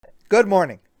Good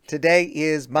morning. Today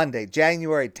is Monday,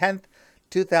 January 10th,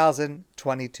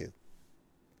 2022.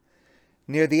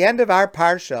 Near the end of our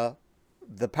Parsha,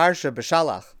 the Parsha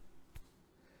Beshalach,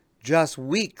 just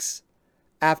weeks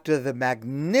after the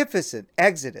magnificent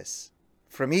exodus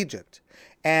from Egypt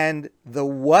and the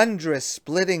wondrous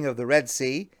splitting of the Red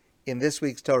Sea in this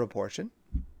week's Torah portion,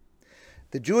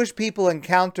 the Jewish people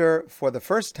encounter for the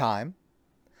first time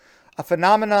a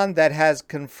phenomenon that has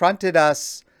confronted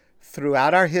us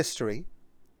throughout our history,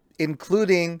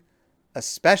 including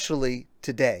especially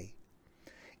today,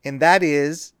 and that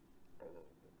is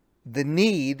the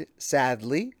need,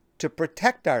 sadly, to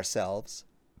protect ourselves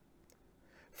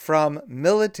from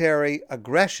military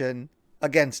aggression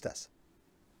against us.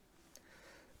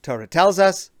 Torah tells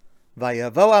us,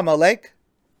 Vayavo Amalek,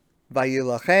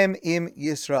 Vayilachem im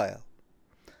Yisrael.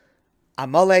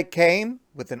 Amalek came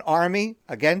with an army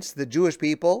against the Jewish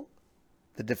people,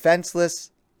 the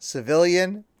defenseless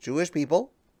civilian Jewish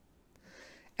people,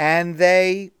 and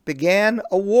they began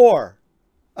a war,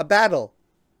 a battle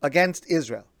against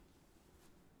Israel.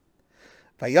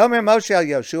 Vayomer Moshe el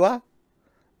Yoshua,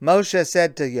 Moshe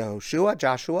said to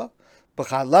Joshua,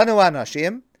 B'char lanu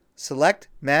anashim, select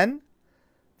men,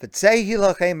 v'tzei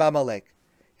hilachem Amalek,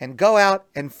 and go out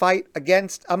and fight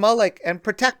against Amalek and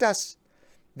protect us.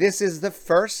 This is the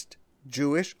first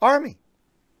Jewish army.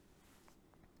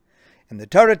 And the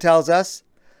Torah tells us,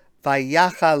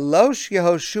 Vayachalosh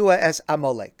Yehoshua es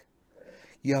Amalek.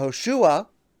 Yehoshua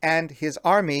and his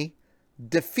army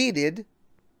defeated,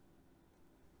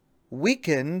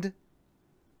 weakened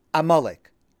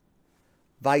Amalek.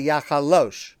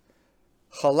 Vayachalosh,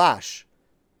 chalash.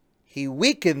 He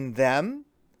weakened them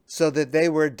so that they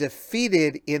were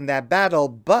defeated in that battle,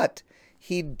 but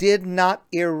he did not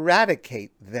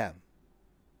eradicate them.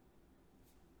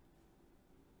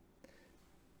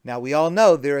 Now, we all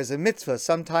know there is a mitzvah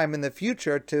sometime in the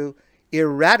future to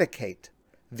eradicate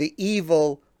the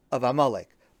evil of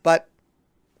Amalek. But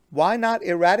why not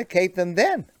eradicate them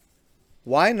then?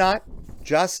 Why not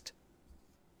just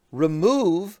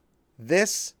remove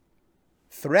this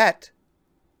threat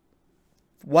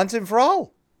once and for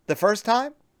all, the first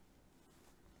time?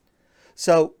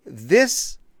 So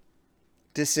this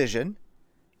decision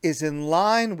is in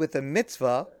line with a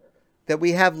mitzvah that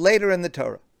we have later in the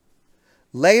Torah.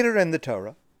 Later in the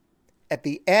Torah, at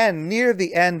the end, near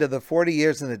the end of the 40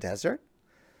 years in the desert,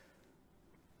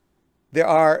 there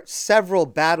are several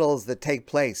battles that take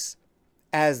place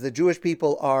as the Jewish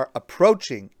people are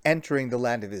approaching entering the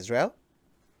land of Israel.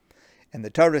 And the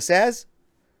Torah says,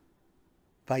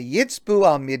 Vayitzbu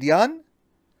al Midian,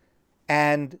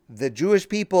 and the Jewish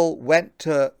people went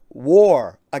to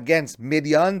war against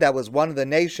Midian. That was one of the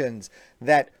nations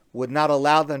that would not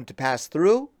allow them to pass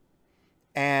through,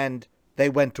 and they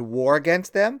went to war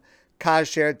against them.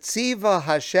 Kasher tziva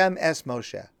Hashem es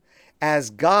Moshe, as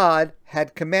God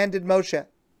had commanded Moshe.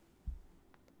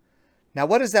 Now,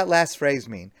 what does that last phrase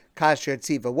mean? Kasher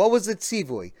tziva. What was the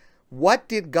tzivui? What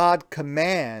did God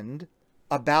command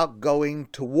about going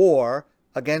to war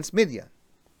against Midian?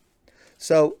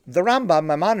 So the Rambam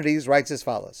Maimonides writes as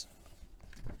follows.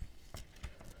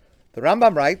 The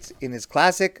Rambam writes in his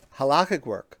classic halachic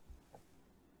work,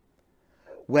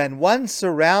 when one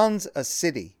surrounds a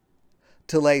city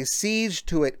to lay siege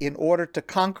to it in order to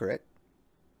conquer it,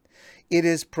 it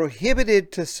is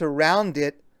prohibited to surround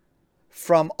it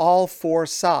from all four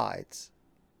sides.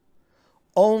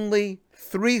 Only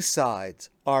three sides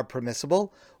are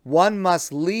permissible. One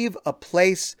must leave a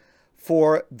place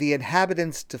for the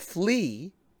inhabitants to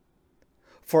flee,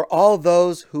 for all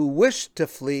those who wish to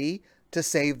flee to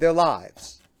save their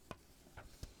lives.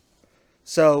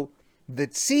 So the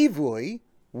tzivui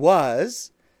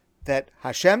was that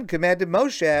Hashem commanded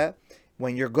Moshe,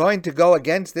 when you're going to go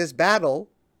against this battle,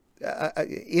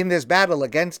 in this battle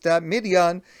against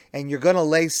Midian, and you're going to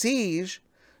lay siege,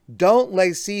 don't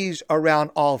lay siege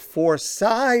around all four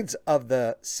sides of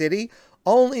the city,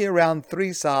 only around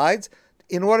three sides,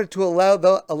 in order to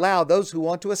allow those who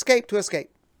want to escape.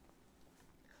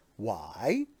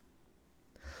 Why?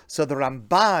 So the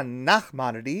Ramban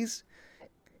Nachmanides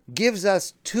gives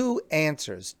us two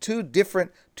answers, two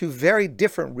very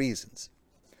different reasons.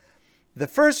 The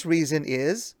first reason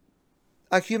is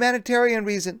a humanitarian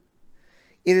reason.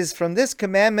 It is from this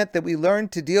commandment that we learn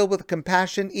to deal with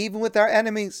compassion even with our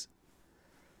enemies.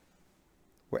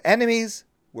 We're enemies,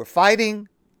 we're fighting,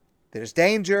 there's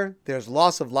danger, there's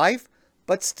loss of life,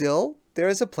 but still there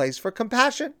is a place for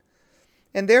compassion.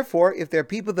 And therefore, if there are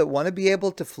people that want to be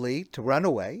able to flee, to run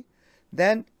away,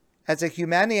 then as a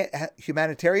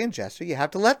humanitarian gesture, you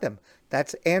have to let them.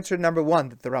 That's answer number one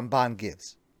that the Ramban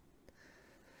gives.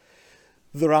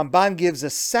 The Ramban gives a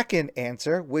second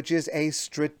answer, which is a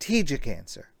strategic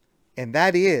answer. And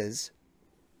that is,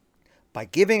 by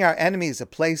giving our enemies a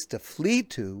place to flee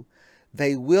to,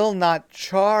 they will not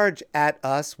charge at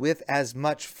us with as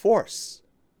much force.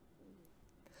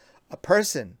 A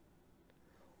person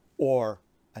or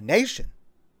a nation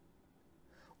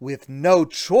with no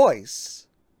choice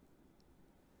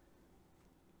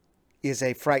is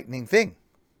a frightening thing.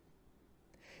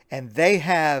 And they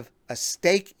have a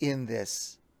stake in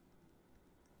this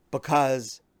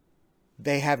because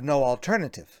they have no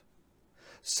alternative.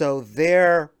 So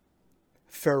their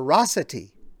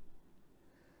ferocity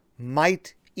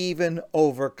might even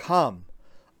overcome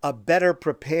a better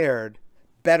prepared,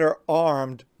 better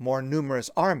armed, more numerous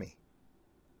army.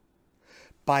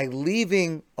 By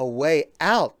leaving a way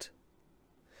out,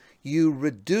 you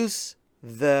reduce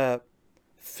the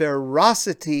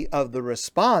ferocity of the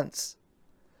response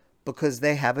because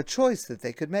they have a choice that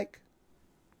they could make.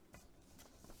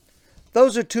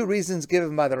 Those are two reasons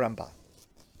given by the Ramban.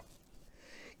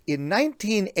 In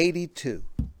 1982,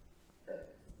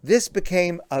 this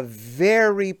became a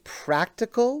very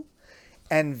practical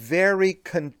and very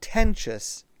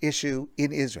contentious issue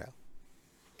in Israel.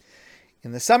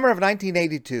 In the summer of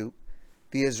 1982,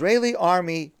 the Israeli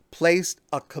army placed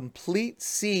a complete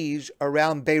siege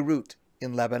around Beirut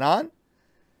in Lebanon,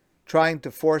 trying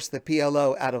to force the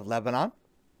PLO out of Lebanon.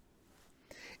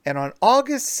 And on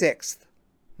August 6th,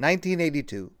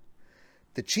 1982,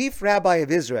 the chief rabbi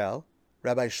of Israel,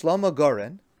 Rabbi Shlomo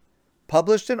Goren,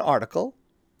 published an article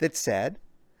that said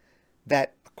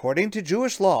that, according to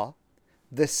Jewish law,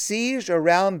 the siege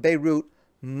around Beirut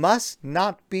must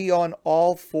not be on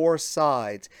all four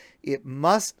sides. It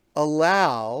must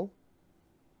allow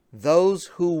those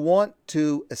who want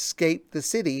to escape the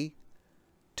city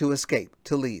to escape,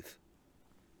 to leave.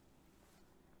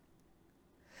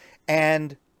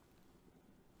 And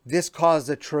this caused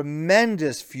a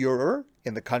tremendous furor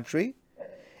in the country.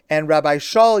 And Rabbi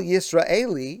Shaul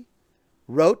Yisraeli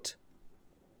wrote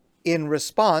in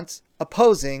response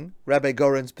opposing Rabbi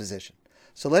Goren's position.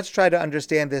 So let's try to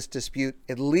understand this dispute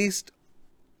at least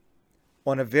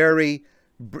in a very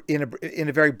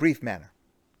brief manner.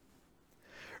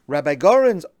 Rabbi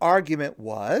Goren's argument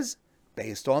was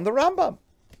based on the Rambam.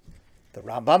 The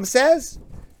Rambam says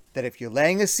that if you're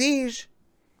laying a siege,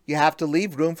 you have to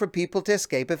leave room for people to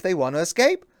escape if they want to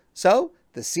escape. So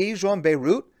the siege on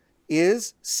Beirut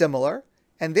is similar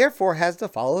and therefore has to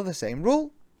follow the same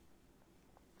rule.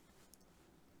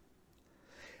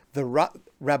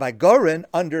 Rabbi Goren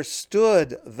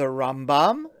understood the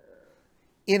Rambam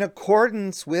in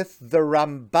accordance with the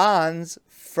Ramban's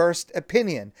first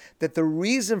opinion, that the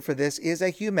reason for this is a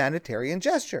humanitarian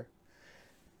gesture.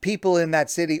 People in that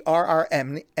city are our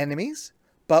enemies,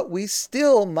 but we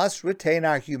still must retain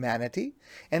our humanity,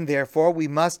 and therefore we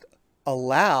must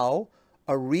allow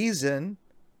a reason,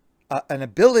 an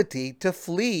ability to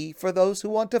flee for those who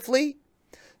want to flee.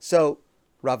 So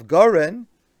Rav Goren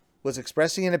was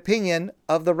expressing an opinion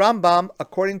of the Rambam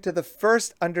according to the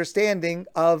first understanding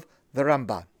of the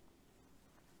Ramban.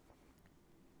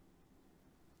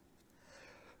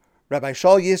 Rabbi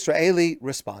Shaul Yisraeli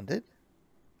responded,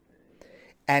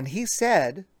 and he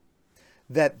said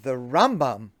that the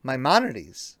Rambam,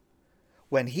 Maimonides,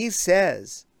 when he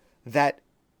says that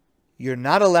you're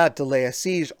not allowed to lay a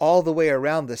siege all the way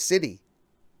around the city,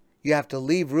 you have to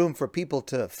leave room for people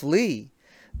to flee,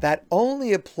 that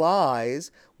only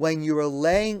applies when you are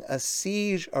laying a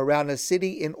siege around a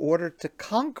city in order to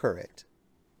conquer it.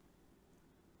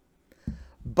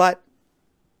 But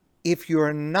if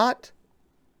you're not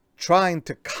trying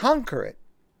to conquer it,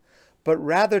 but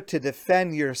rather to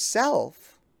defend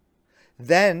yourself,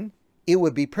 then it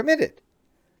would be permitted.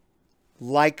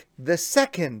 Like the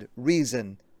second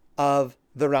reason of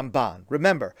the Ramban.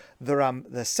 Remember,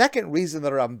 the second reason of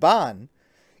the Ramban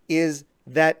is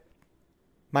that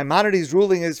Maimonides'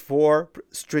 ruling is for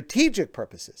strategic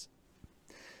purposes.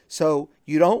 So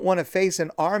you don't want to face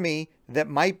an army that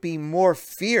might be more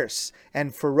fierce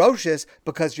and ferocious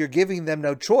because you're giving them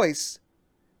no choice,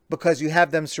 because you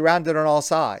have them surrounded on all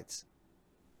sides.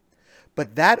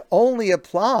 But that only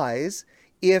applies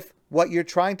if what you're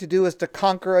trying to do is to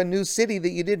conquer a new city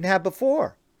that you didn't have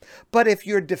before. But if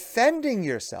you're defending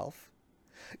yourself,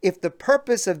 if the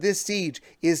purpose of this siege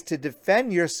is to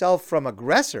defend yourself from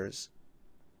aggressors,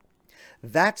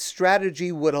 that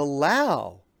strategy would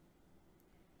allow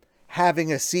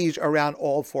having a siege around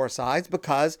all four sides,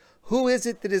 because who is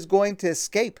it that is going to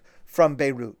escape from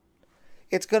Beirut?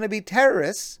 It's going to be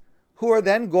terrorists who are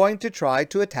then going to try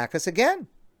to attack us again.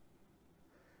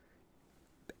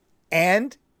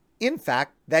 And, in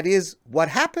fact, that is what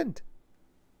happened.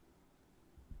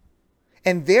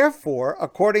 And therefore,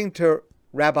 according to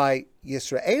Rabbi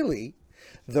Yisraeli,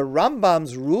 the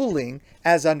Rambam's ruling,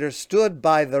 as understood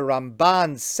by the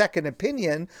Ramban's second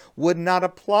opinion, would not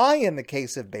apply in the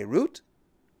case of Beirut,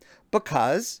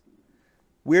 because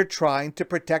we're trying to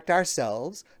protect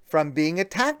ourselves from being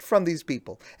attacked from these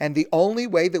people. And the only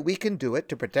way that we can do it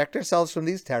to protect ourselves from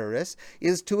these terrorists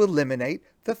is to eliminate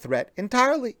the threat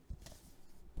entirely.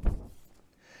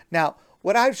 Now,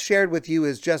 what I've shared with you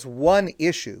is just one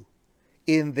issue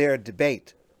in their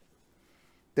debate.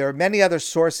 There are many other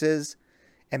sources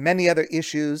and many other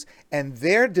issues, and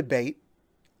their debate,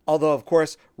 although of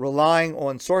course relying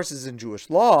on sources in Jewish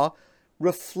law,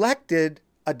 reflected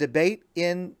a debate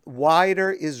in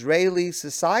wider Israeli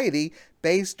society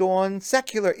based on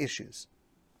secular issues.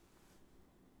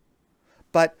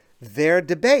 But their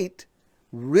debate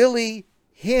really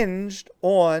hinged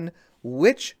on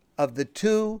which of the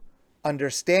two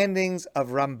understandings of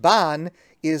Ramban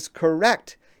is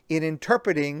correct in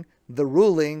interpreting the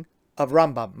ruling of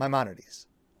Rambam, Maimonides.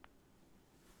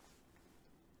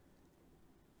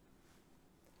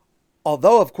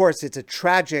 Although, of course, it's a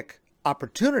tragic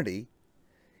opportunity,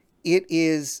 it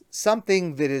is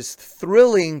something that is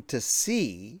thrilling to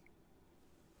see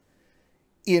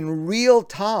in real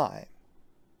time.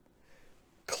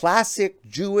 Classic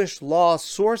Jewish law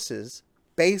sources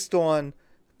based on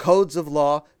codes of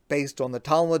law, based on the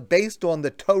Talmud, based on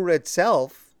the Torah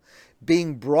itself,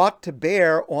 being brought to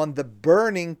bear on the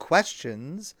burning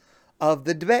questions of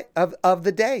the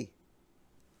day.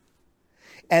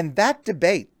 And that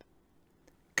debate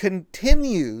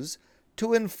continues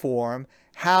to inform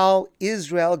how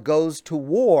Israel goes to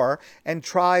war and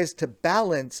tries to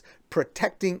balance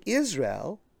protecting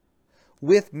Israel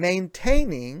with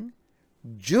maintaining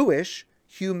Jewish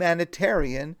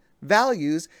humanitarian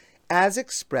values as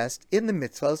expressed in the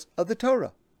mitzvahs of the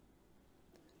Torah.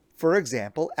 For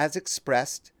example, as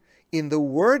expressed in the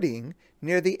wording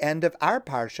near the end of our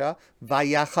parsha,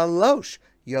 Vayachalosh,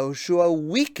 Yoshua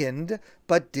weakened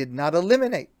but did not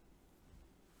eliminate.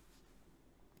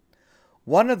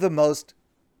 One of the most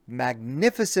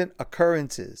magnificent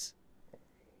occurrences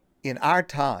in our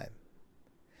time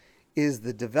is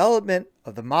the development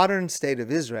of the modern state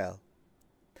of Israel,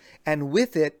 and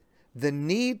with it, the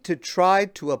need to try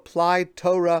to apply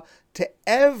Torah to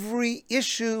every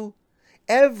issue,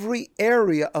 every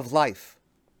area of life.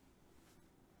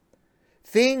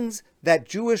 Things that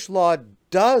Jewish law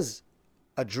does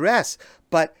address,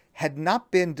 but had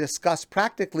not been discussed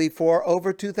practically for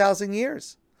over 2,000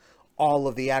 years. All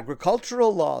of the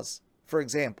agricultural laws, for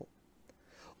example.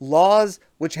 Laws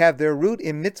which have their root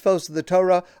in mitzvos of the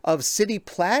Torah of city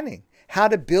planning, how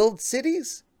to build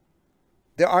cities.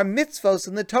 There are mitzvos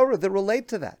in the Torah that relate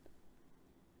to that.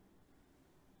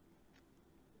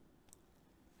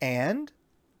 And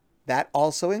that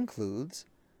also includes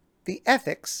the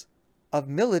ethics of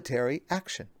military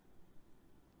action.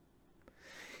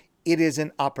 It is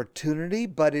an opportunity,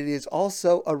 but it is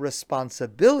also a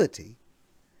responsibility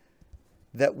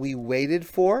that we waited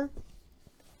for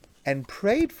and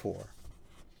prayed for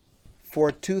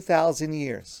 2,000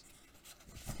 years.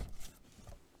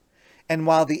 And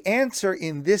while the answer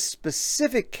in this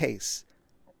specific case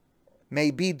may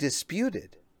be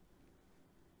disputed,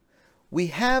 we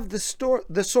have the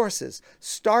sources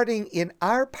starting in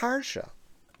our parsha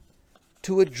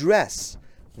to address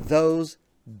those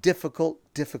difficult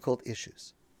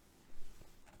issues.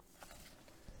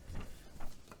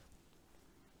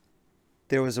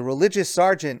 There was a religious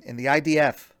sergeant in the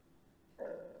IDF.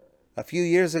 A few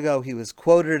years ago, he was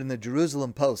quoted in the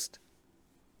Jerusalem Post.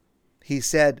 He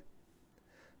said,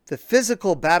 "The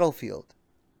physical battlefield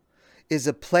is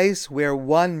a place where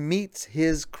one meets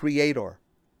his Creator.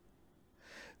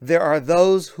 There are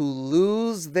those who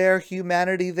lose their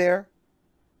humanity there,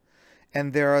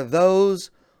 and there are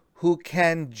those who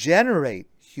can generate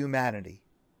humanity,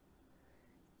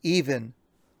 even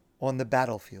on the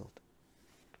battlefield."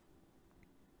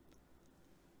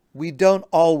 We don't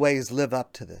always live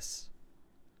up to this.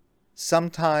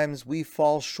 Sometimes we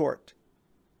fall short.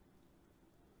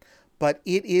 But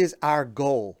it is our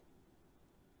goal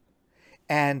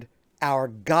and our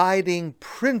guiding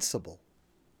principle,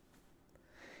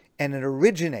 and it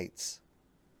originates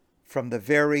from the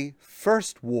very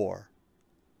first war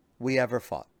we ever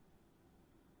fought.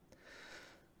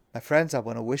 My friends, I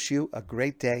want to wish you a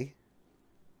great day,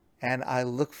 and I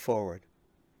look forward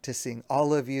to seeing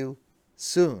all of you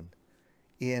soon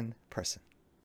in person.